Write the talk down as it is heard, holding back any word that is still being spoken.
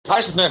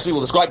Parshas Mercy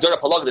will describe Dura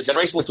Palag, the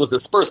generation which was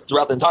dispersed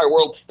throughout the entire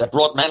world that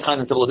brought mankind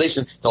and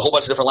civilization to a whole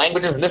bunch of different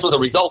languages, and this was a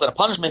result and a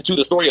punishment to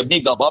the story of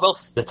Migdal Babel,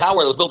 the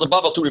tower that was built in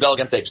Babel to rebel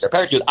against Eibushter.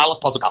 Parak Aleph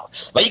Pasuk Aleph.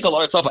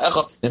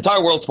 The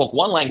entire world spoke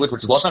one language,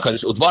 which is Lashon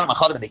HaKodesh. Udvar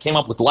Machadim, and they came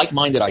up with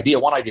like-minded idea.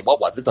 One idea. What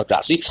was it?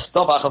 Rashi.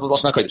 Tzaf Achas was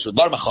Lashon HaKodesh.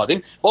 Udvar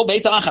Machadim. Bo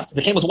Beit Achas.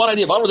 They came with one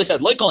idea. They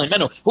said, Loikol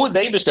Himenu. Who is the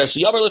Eibushter?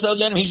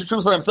 He should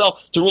choose for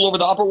himself to rule over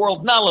the upper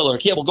worlds. Now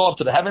He will go up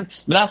to the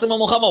heavens.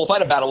 We'll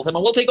fight a battle with him,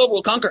 and we'll take over.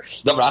 We'll conquer.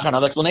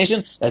 Another explanation.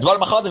 Udvar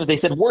Machadim. They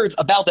said words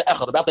about the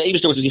Echad, about the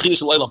Eibushter, which is Yechidush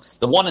Shel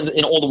the one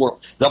in all the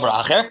world.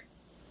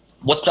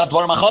 What's that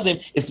Dvarim Achadim?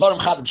 Is Dvarim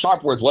Achadim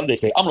sharp words? What did they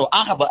say? Amru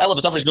Achaz la'elav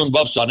v'tafresh nun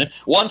vav shanim.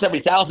 Once every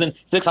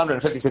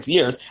 1,656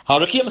 years.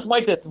 Harakim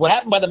smited. What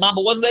happened by the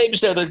Mabel wasn't the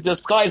Eibushter. The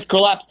skies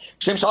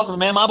collapsed. Shem Shasam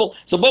man Mabel.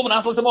 So Boban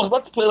Aslas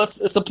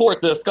let's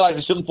support the skies.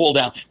 It shouldn't fall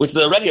down. Which is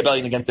already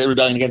rebellion against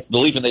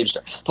belief in the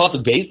Eibushter.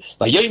 Pasuk Beis.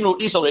 By Yoimru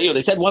Ishal Re'u.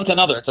 They said one to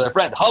another, to their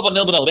friend. Hava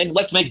Nil Ben Elvein.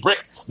 Let's make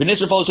bricks.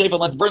 V'nishra Fol Shreif.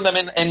 Let's burn them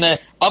in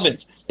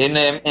ovens, in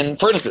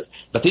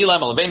furnaces. V'tilam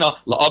Elveina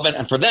la'oven.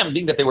 And for them,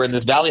 being that they were in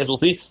this valley, as we'll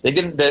see, they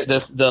didn't.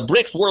 The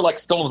bricks were like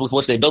stones with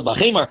which they built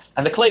b'chimer,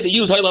 and the clay they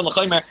used as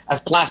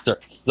plaster.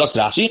 Zok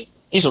Rashi.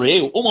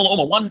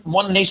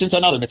 One nation to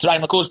another.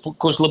 Mitzrayim, Kush,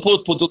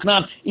 Laput,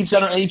 Putuknan.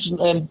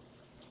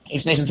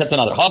 Each nation said to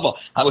another. Hava,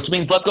 which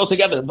means let's go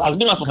together.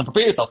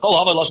 Prepare yourself.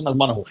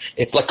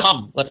 It's like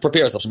come, let's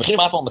prepare ourselves.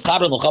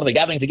 They're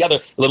gathering together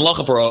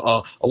for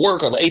a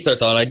work or an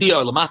idea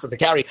or the to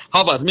carry.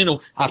 Hava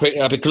azminu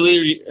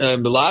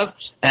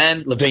belaz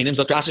and leveinim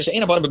zakrashish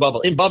ain't about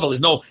Babel. In Babel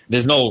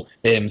there's no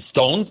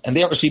stones, and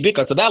there shibika,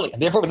 it's a valley,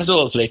 and therefore he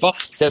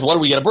says, what are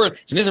we going to burn?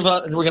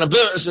 We're going to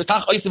burn.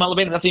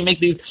 That's how you make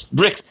these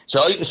bricks. They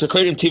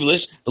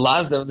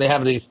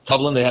have these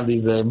tavlin, they have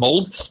these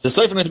molds. The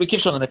soifin is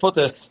b'kivshon, and they put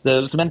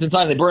the cement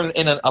inside, and they burn it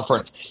in a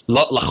furnace.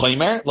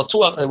 Lachoimer,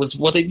 latuach, it was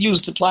what they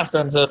used to plaster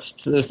and to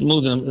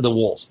smooth the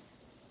walls.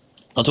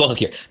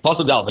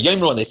 Pasuk Dal,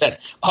 and they said,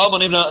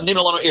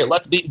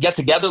 let's get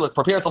together, let's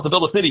prepare ourselves to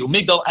build a city,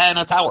 Migdal and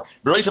a tower.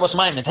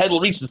 Its head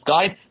will reach the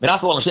skies.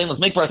 Let's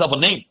make for ourselves a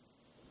name.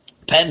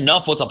 Pen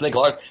nafutz apnei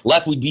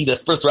lest we be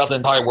dispersed throughout the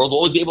entire world. We'll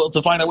always be able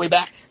to find our way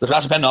back. So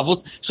Rashi pen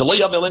nafutz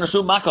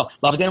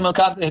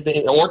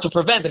or to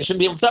prevent that it shouldn't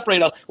be able to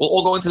separate us. We'll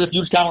all go into this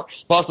huge tower.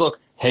 Pasuk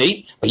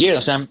Hey, but here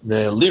Hashem,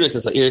 the lyrics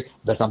says here,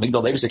 Besam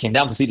Migdal, Eibushter came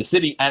down to see the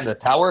city and the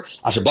tower.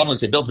 Asher Banu,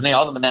 they built Bnei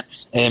Adam, and then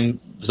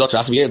Zot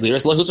Rashi here, the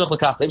lyrics,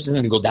 Eibushter is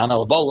going to go down.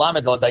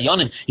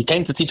 He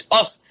came to teach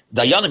us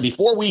Dayanim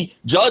before we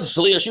judge.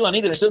 They shouldn't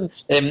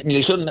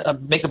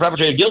make the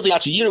perpetrator guilty.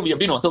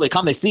 Until they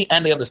come, they see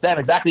and they understand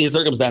exactly his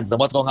circumstances and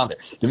what's going on there.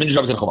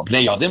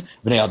 Bnei Adam.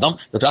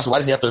 Why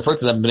does he have to refer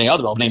to them? Bnei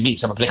Adam, Bnei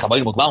Meat. What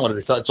are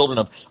they? Children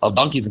of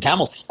donkeys and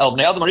camels.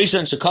 Bnei Adam Arisha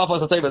and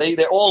Shekafas.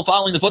 They're all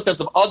following the footsteps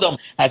of Adam,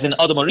 as in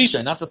Adam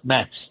Arisha, not just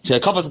man.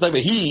 Shekafas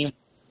he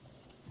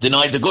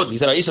denied the good. He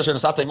said, when he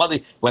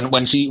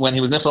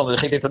was nifsal in the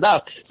Chetei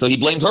Tzadas, so he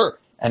blamed her.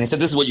 And he said,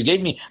 this is what you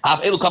gave me.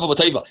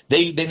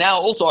 They now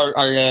also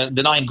are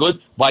denying good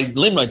by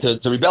limrei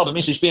to rebel. But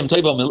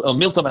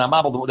Miltam and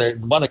Amabel, the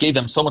one that gave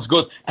them so much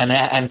good, and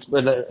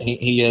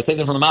he saved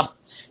them from the Mabel,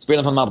 spared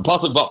them from the Mabel.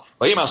 Pasuk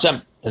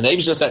Vav. And the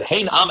Eibushter said,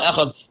 "Hein am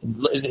echad."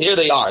 Here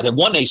they are. They're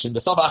one nation. The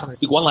Sof Achad, they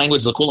speak one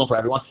language. The Kulam for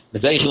everyone.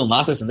 And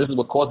this is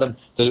what caused them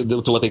to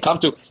what they come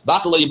to.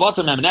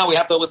 And now we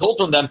have to withhold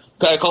from them.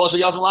 To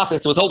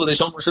withhold that they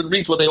shouldn't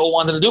reach what they all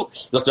wanted to do.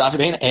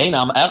 Hein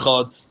am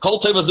echad.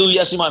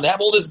 They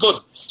have all this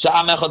good.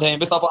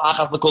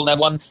 They have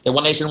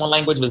one nation, one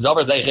language. This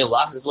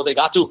is what they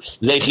got to.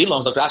 This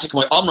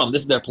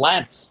is their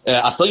plan. These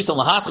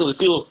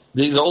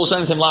are all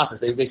shayim lasses.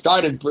 They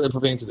started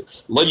preparing to do.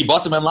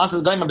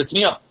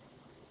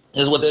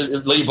 This is what this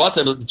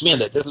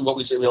is what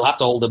we say. We'll have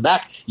to hold them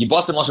back.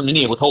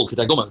 Withhold.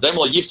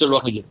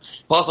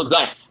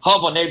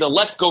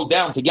 Let's go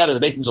down together. The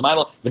basin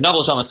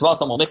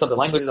we'll mix up the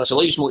languages.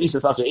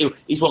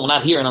 Each one will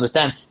not hear and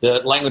understand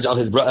the language of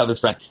his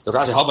friend. So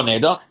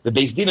the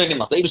Beis Din, the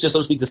Eibushter, so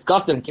to speak,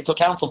 discussed it and took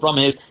counsel from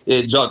his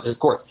judge, his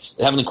courts,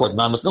 the heavenly courts.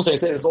 Man must not say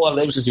it's all out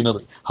of Eibushter's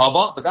humility.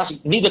 So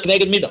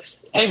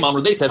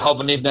they said,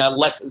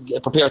 let's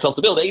prepare ourselves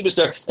to build. The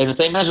Eibushter, in the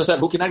same measure, said,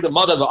 who connect the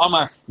mother of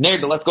Amar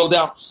Nerda? Let's go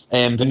down.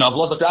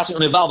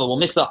 We'll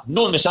mix up.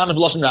 Nun Mishan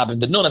Lashon Rabin.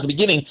 The Nun at the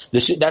beginning,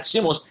 that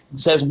Shimush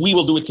says we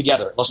will do it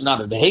together. Lashon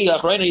Rabin.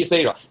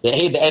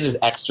 The end is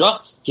extra.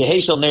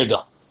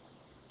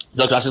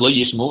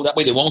 That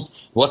way they won't.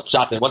 What's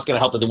going to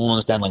help that they won't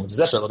understand language?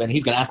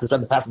 He's going to ask his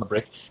friend to pass him a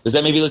brick.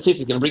 Then maybe Latif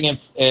is going to bring him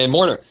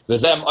mortar.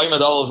 He's going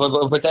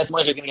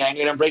to get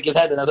angry and break his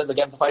head, and as they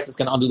get into fights, it's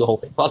going to undo the whole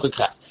thing. Pasuk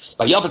Ches.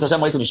 They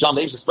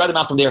used to spread them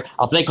out from there.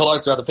 I'll play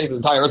colors throughout the face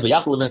of the entire earth.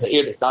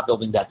 They stopped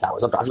building that tower.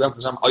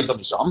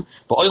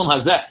 But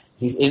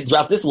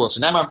throughout this world. They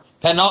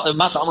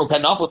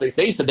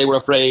said they were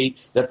afraid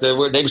that they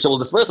will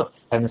disperse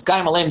us, and the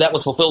sky malam that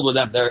was fulfilled with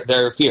them,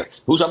 their fear.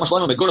 What a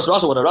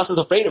Rush is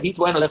afraid of,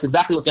 that's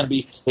exactly what's going to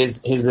be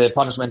his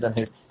punishment and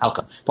his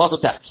outcome.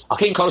 Pasuk test.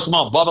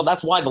 Bavel.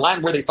 That's why the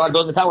land where they started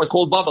building the tower is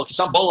called Bavel.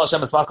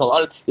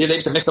 They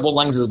should mix up all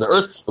languages of the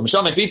earth. From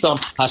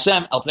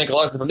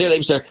there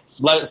they should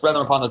spread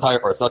them upon the entire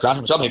earth.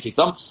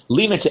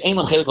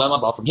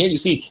 From here you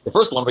see the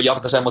first one for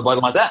Yavet Hashem was by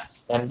the Mazah,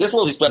 and this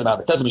world he spread about.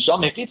 It says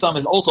Misham Mefitzam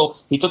is also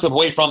he took them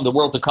away from the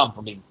world to come,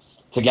 from being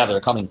together,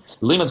 coming.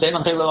 Now let's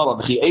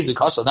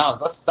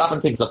stop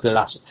and think.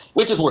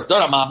 Which is worse,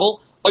 Dara Mabul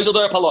or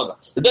Dara Palaga?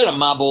 The Dara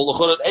Mabul,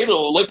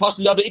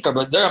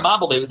 but Dara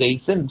Mabul they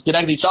sinned,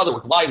 connected each other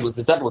with wives, with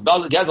the temple, with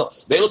Gazel.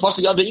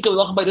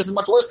 This is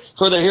much worse.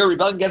 So they're here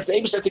rebelling against the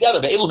Eibush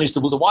together. The Eibush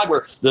was a wide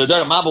where the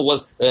Dara Mabul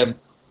was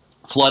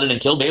flooded and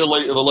killed. They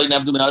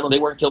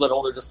weren't killed at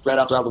all. They're just spread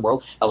out throughout the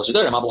world. They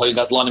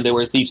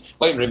were thieves.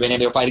 They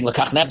were fighting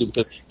Lakach Nefdu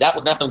because that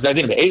was Nefdu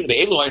Zaydim.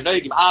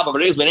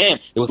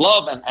 There was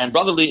love and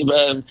brotherly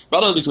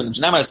between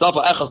them.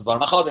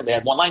 They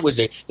had one language.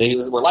 They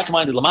were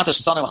like-minded. From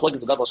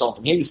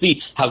here you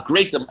see how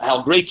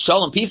great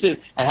Shalom peace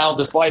is and how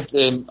despised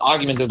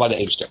argument is by the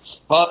Eibishter.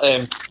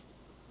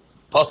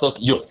 Pasuk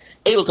Yud.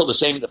 Elul told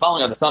the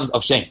following are the sons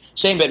of Shem.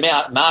 Shem ben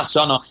Maas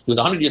Shana, he was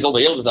 100 years old.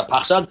 Elul is a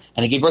Pachshad,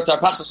 and he gave birth to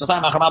Arpachshad. This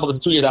is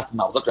 2 years after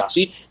the Mabul.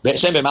 Rashi.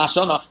 Shem ben Maas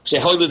Shana,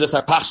 Shehoilu this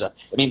Arpachshad.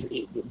 It means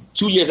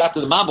 2 years after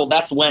the Mabul,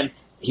 that's when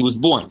he was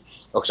born.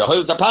 Shehoilu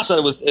this Arpachshad,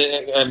 it was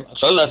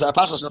Shehoilu this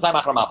Arpachshad, Shnasai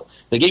Machar Mabul.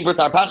 They gave birth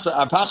to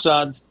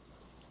Arpachshad.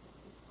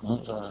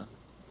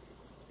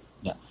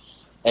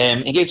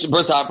 He gave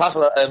birth to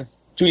Arpachshad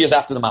 2 years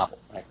after the Mabul.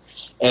 Right.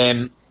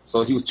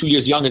 So he was 2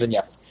 years younger than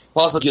Yefes.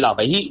 Pasuk Yudal.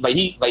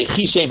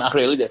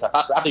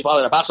 After he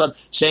fathered Arpachshad,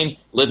 Shem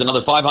lived another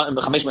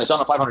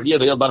 500 years.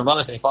 And he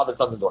fathered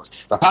sons and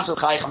daughters. Arpachshad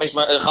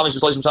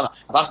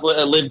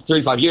lived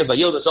 35 years.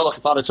 He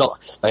fathered Shalach.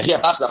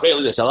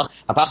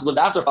 Arpachshad lived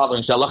after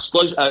fathering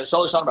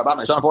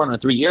Shalach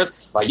 403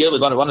 years.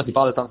 He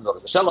fathered sons and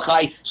daughters.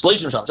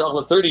 Shalach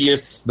lived 30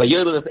 years. Then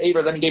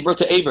he gave birth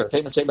to Aver,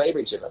 famous Shem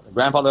Aver, the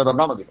grandfather of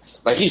Abraham.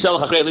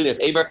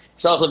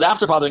 Shalach lived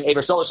after fathering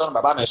Aver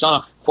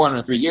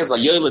 403 years.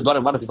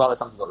 Father,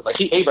 sons and daughters. Like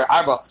he Eber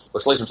Arba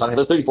was Shlishim Shana. He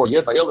lived 34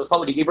 years. By Yildas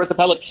Peleg, he gave birth to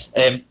Peleg.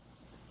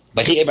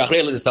 By he Eber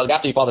Achrei Yildas Peleg,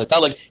 after he fathered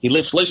Peleg, he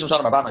lived Shlishim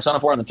Shana Rabban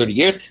Shana 430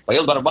 years. By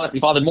Yildas Banas, he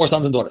fathered more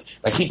sons and daughters.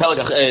 By he Peleg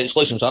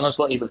Shlishim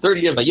Shana, he lived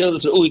 30 years. By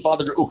Yildas Re'u, he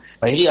fathered Re'u.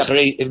 By he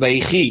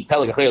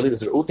Peleg Achrei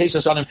Yildas Re'u,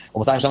 Teisha Shana,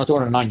 Umasayim Shana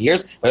 209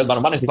 years. By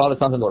Yildas Banas, he fathered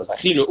sons and daughters. By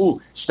he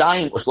Re'u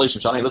Shtein or Shlishim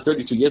Shana, he lived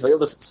 32 years. By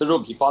Yildas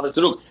Serug, he fathered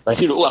Serug. By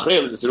he Re'u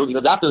Achrei Yildas Serug, he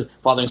lived after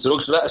fathering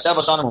Serug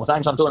Sheva Shana,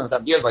 Umasayim Shana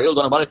 207 years. By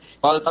Yildas Banas,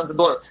 he fathered sons and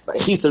daughters. By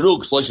he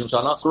Serug Shlishim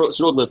Shana,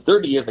 Serug lived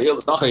 30 years. By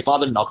Yildas Nachar, he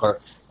fathered Nachar.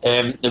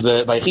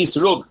 By he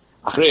Serug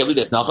Achrei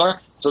Yildas Nachar,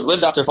 so he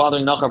lived after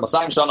fathering Nachar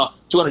Masayim Shana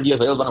 200 years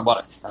by Yildas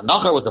Banas. And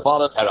Nachar was the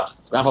father of Terach,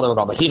 his grandfather of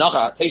Abraham. By he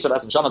Nachar Teisha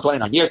Esem Shana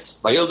 29 years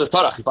by Yildas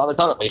Terach, he fathered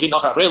Terach. By he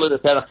Nachar Achrei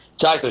Yildas Terach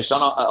Chaisa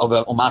Shana of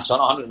Umas Shana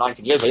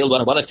 119 years by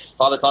Yildas Banas,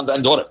 fathered sons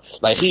and daughters.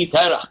 By he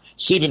Terach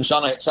Shivim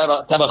Shana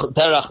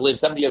Terach lived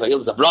 70 years by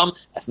Yildas Abraham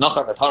as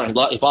Nachar as Haran.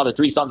 He fathered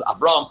three sons,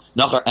 Abraham,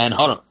 Nachar, and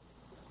Haran.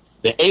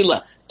 The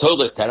Eila told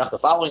us Terach. The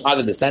following are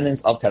the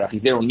descendants of Terach.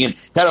 He's zeroing in.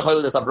 Terach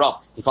Hoyledus Avram.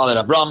 He fathered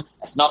Avram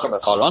as Nachar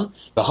as Haran.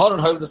 The Haran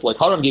Hoyledus Lot.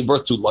 Haran gave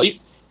birth to Lot.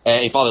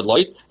 He fathered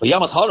Lot. But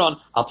Yamas Haran,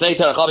 Alpnei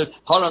Terach Aviv.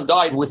 Haran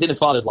died within his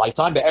father's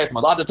lifetime. Be'eretz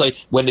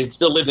Maladatai, when they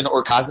still lived in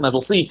Ur Kasdim, as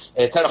we'll see.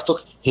 Terach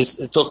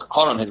took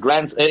Haran, his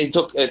grandson. He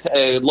took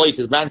Lot,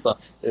 his grandson,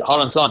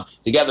 Haran's son,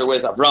 together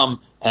with Avram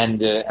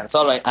and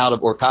Sarai out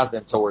of Ur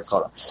Kasdim towards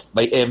Haran.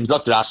 By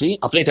Zot Rashi,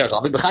 Alpnei Terach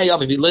Aviv. B'chai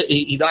Aviv, he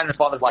midied in his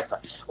father's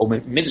lifetime.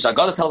 Midrash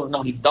Agada tells us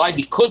no, he died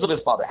because of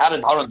his father. How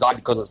did Haran die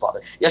because of his father?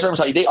 Yesher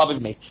Mishal Yidei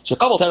Aviv Meis.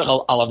 Shekabal Terach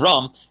al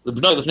Avram.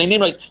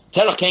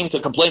 Terach came to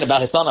complain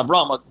about his son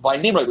Avram by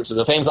Nimrod, which is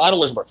a famous idol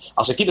worshiper.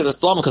 Al Shekita the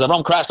Storm, because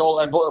Avram crashed all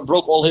and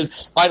broke all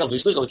his idols.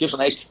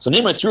 So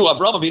Nimrod threw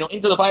Avram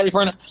into the fiery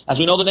furnace, as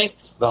we know the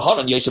names. The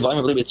Haran Yeshiv, I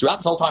believe it throughout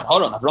this whole time.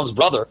 Haran, Avram's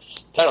brother,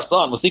 Terach's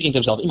son, was thinking to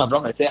himself, if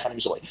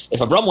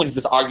Avram wins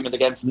this argument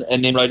against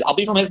Nimrod, I'll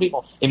be from his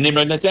people. If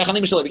Nimrod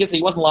because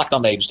he wasn't locked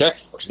on the Eibishter,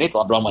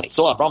 Avram when he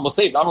saw Avram was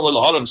saved.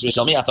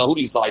 Who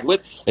do you side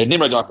with?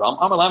 Nimrod or Avram?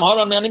 I'm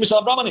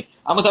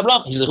with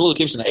Avram. He's a Chulu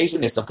Kivshin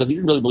because he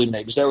didn't really believe in the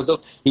Eibishter. It was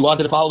just he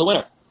wanted to follow the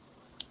winner.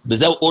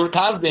 Bezel Ur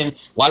Kasdim.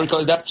 Why do we call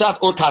it? That's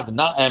Pshat Ur Kasdim,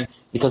 not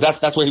because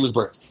that's where he was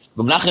burnt.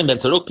 Menachem ben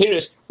Saruk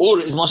Pirish. Ur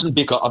is Moshen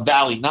Bika, a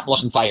valley, not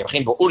Moshen fire.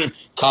 V'chein ba'urim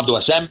kabdu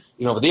Hashem.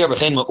 Over there.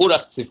 V'chein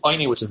ma'uras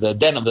tzifayni, which is the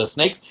den of the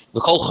snakes.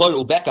 V'kol chor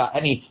ubeka,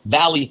 any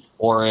valley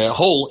or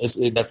hole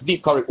that's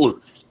deep. Kari Ur,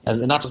 as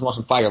not just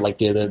Moshen fire, like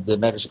the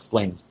Medrash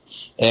explains.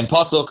 And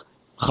Pasuk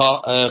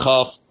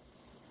Chaf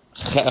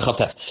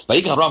Tes.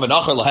 Vayikach Avram ben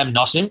Nachar lahem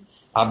nashim.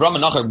 Avram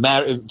and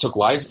Nachar took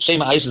wives.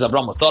 Shem Aishas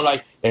Avram was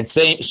Sarai, and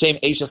Shem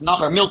Aishas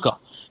Nachar Milka.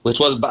 which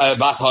was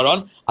Bas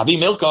Haran, Avi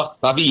Milka,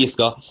 Avi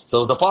Yiska. So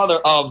it was the father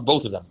of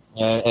both of them.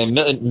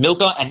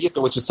 Milka and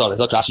Yiska, which is Sarah.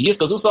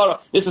 Yiska zu Sarah.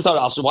 This is Sarah.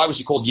 Why was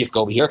she called Yiska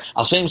over here?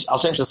 Al Shem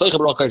Shesoicha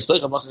Baruch Kodesh.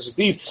 Soicha, she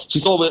sees, she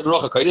saw with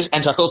Baruch Kodesh,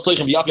 and Shakol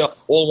Soichim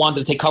V'Yafya all wanted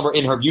to take cover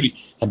in her beauty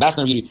and bask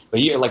in her beauty. But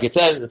here, like it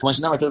says, when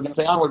she now it says going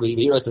to say onward, but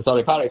here is the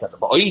Sarah Para, etc.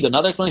 But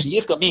another explanation,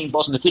 Yiska means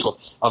Lashon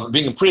Nesichos, of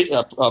being a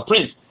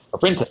prince, a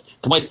princess.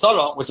 Kamei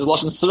Sarah, which is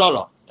Lashon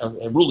Sarah,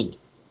 ruling.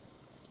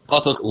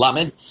 Also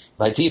Lamed.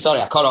 By T, sorry,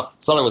 Akara,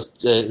 Sarah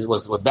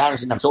was barren,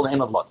 she didn't have children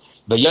in of Lot.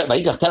 But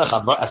Yigach Terach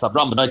as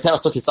Avram, B'nai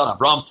Terach took his son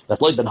Avram, that's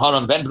Lot ben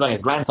Haran, ben B'nai,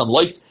 his grandson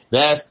Lot,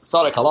 Ves,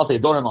 Sarah, Kalase,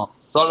 his daughter-in-law,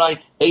 Sarai,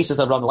 Ashes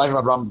Avram, the wife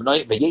of Avram,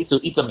 B'nai, V'yetzu,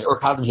 Itam,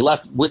 Ur-Kazdim, he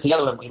left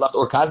together with them, he left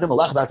Ur-Kazdim,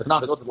 Melech Zayat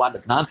Canaan, to go to the land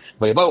of Canaan,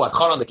 V'yavo at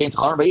Haran, they came to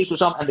Haran, V'yeshu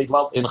Sham, and they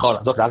dwelt in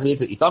Haran. So Kazdim,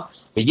 V'yetzu, Itam,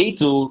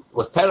 V'yetzu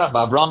was Terach,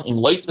 Avram, in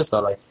Lot,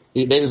 V'Sarai.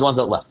 They were the ones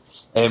that left.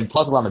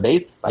 Plus Lamed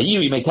days. By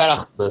you made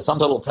Terach, the sum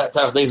total of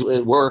Terach days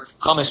were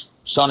Chamish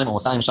Shanim, and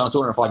Wasayim Shanim,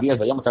 205 years,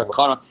 by Yom Terach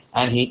L'Charan,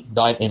 and he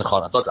died in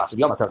Charan. So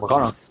Yom Terach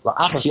L'Charan,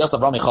 La'achar Sheyas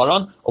Avram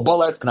Charan,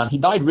 Obal Eretz Canaan. He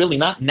died really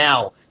not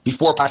now,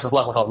 before Pashas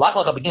Lech Lecha. Lech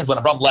Lecha begins when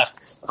Avram left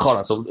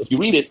Charan. So if you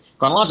read it,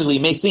 chronologically,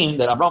 it may seem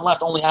that Avram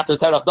left only after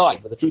Terach died,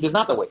 but the truth is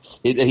not that way.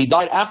 He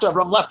died after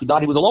Avram left. He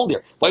died, he was alone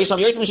there. Vayisham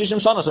Yosem Shishim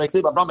Shana, so I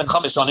say Avram ben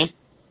Chamish Shanim,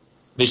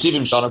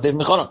 V'shivim Shana, Tez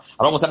Mecharan.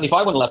 Avram was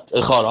 75 when he left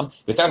Charan.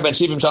 V'terach ben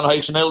Shivim Shana,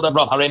 Hayik Shenel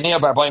Avram. Harei Meir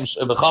bar Bayim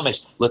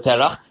V'chamish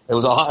L'terach. It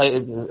was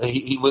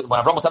when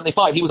Avram was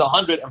 75, he was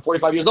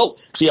 145 years old.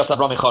 Shiyat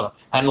Avram Charan.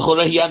 And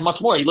L'chorah, he had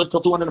much more. He lived till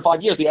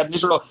 205 years. He had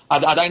Nishro,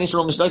 Adai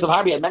Nishro Mishnois of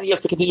Harbi. He had many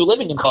years to continue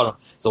living in Charan.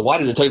 So why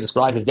did the Torah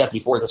describe his death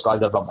before it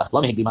describes Avram?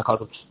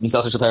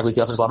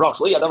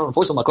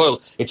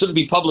 It shouldn't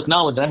be public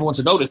knowledge, and everyone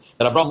should notice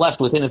that Avram left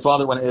within his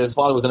father when his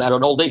father was at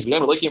an old age. He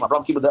didn't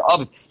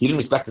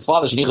respect his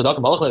father. He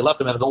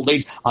left him at his old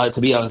age to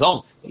be on his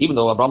own, even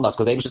though Avram left,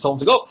 because Abish told him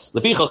to go.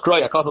 And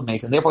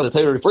therefore the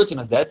Torah referred to him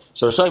as dead.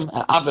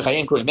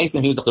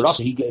 Mason, he was the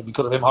Rashi.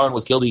 Because of him, Haran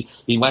was killed.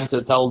 He went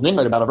to tell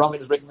Nimrod about Avram. He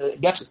was breaking the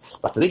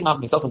Getches. But Tzadikim have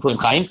Misasim Purim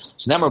Chaim.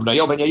 Shnemer Ben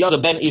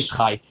Yoyada Ben Ish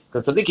Chai.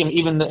 Because Tzadikim,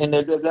 even in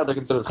they're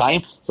considered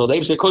Chaim. So the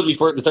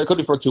Torah could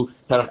refer to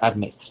Terach as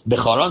Mace. The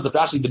Charan, so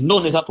actually the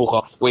Nun is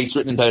Hafucha, the way it's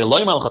written in Torah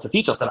Loimal to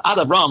teach us that Ad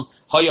Avram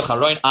Haya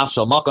Charon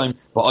Afshal Makim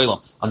Ba'olam.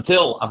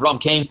 Until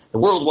Avram came, the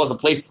world was a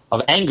place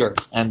of anger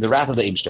and the wrath of the Eibishter.